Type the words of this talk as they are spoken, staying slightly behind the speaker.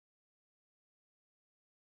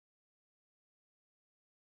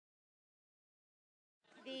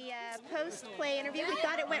post-play interview. We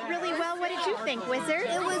thought it went really well. What did you think, Wizard?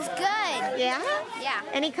 It was good. Yeah? Yeah.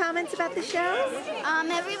 Any comments about the show?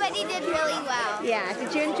 Everybody did really well. Yeah.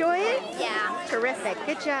 Did you enjoy it? Yeah. Terrific.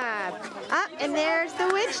 Good job. And there's the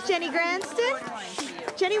witch, Jenny Granston.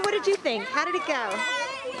 Jenny, what did you think? How did it go?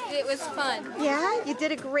 It was fun. Yeah? You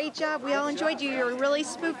did a great job. We all enjoyed you. You were really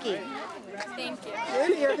spooky. Thank you.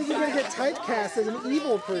 Andy, I think you're going to get typecast as an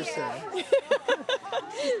evil person.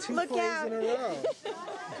 Look plays out. in a row.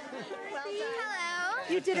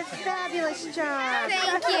 Hello. You did a fabulous job.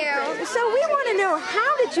 Thank you. So we want to know,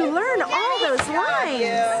 how did you learn all those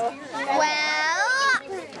lines? Well,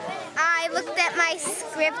 I looked at my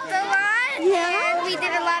script a lot. Yeah? And we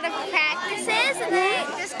did a lot of practices, and then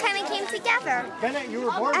it just kind of came together. Bennett, you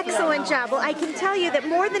were born. Excellent job. Well, I can tell you that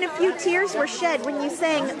more than a few tears were shed when you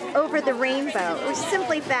sang Over the Rainbow. It was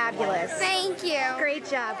simply fabulous. Thank you. Great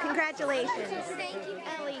job. Congratulations. Thank you.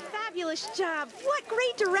 Ellie, fabulous job. What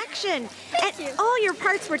great direction. Thank you. All your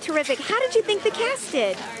parts were terrific. How did you think the cast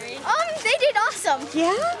did? They did awesome.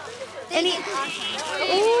 Yeah? Ooh,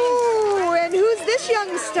 and who's this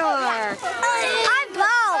young star? I'm Bo.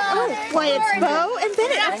 Oh, why, it's Bo and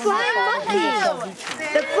Bennett, the flying monkey.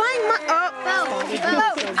 The flying monkey.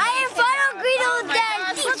 Oh. I am Photo Greedo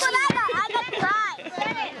Dan. Look what I got. I got prize.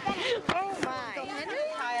 Oh, my.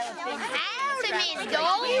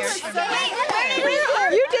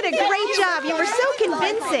 You did a great job. You were so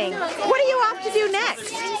convincing. What are you off to do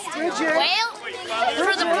next? Well,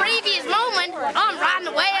 for the previous moment, I'm riding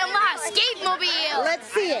away on my skatemobile. Let's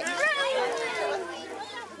see it.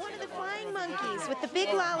 One of the flying monkeys with the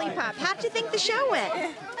big lollipop. How'd you think the show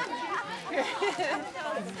went?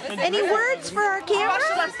 Any words for our camera?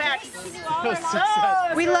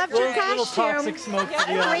 We loved your costume. Great flying.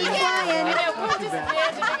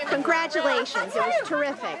 Congratulations. It was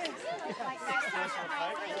terrific.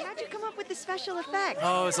 How'd you come up with the special effects?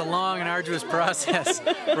 Oh, it's a long and arduous process,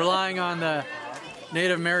 relying on the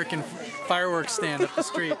Native American fireworks stand up the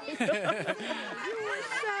street.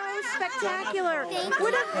 Spectacular.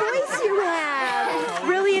 What a voice you have.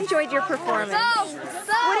 Really enjoyed your performance.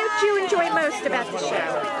 What did you enjoy most about the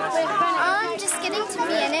show? Just getting to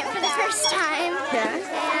be in it for the first time. Yeah?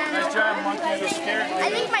 I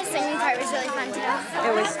think my singing part was really fun too.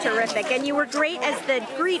 It was terrific. And you were great as the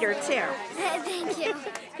greeter, too. Thank you.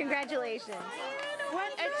 Congratulations.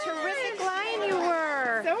 What a terrific lion you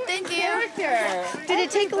were. Thank you. Did it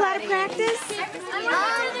take a lot of practice? You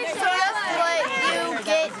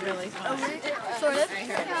get sort of.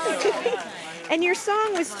 And your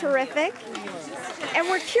song was terrific. And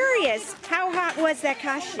we're curious, how hot was that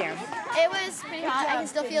costume? It was pretty hot. I can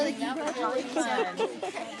still feel the heat.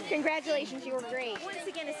 Congratulations, you were great. Once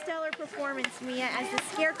again, a stellar performance, Mia, as the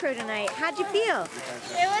Scarecrow tonight. How'd you feel?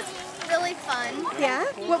 It was really fun. Yeah?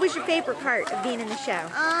 What was your favorite part of being in the show?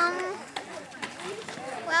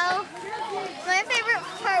 Well, my favorite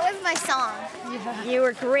part was my song. You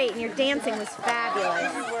were great, and your dancing was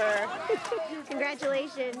fabulous. You were.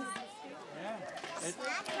 Congratulations.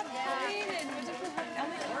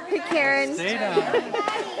 Hey, Karen. Stay down.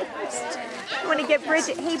 I want to get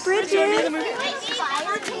Bridget. Hey, Bridget.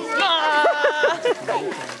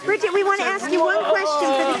 Bridget, we want to ask you one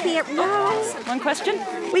question for the camp. No. One question?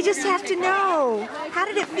 We just have to know. How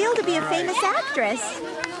did it feel to be a famous actress?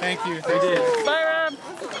 Thank you. They did. Bye, Rob.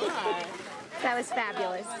 That was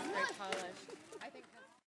fabulous.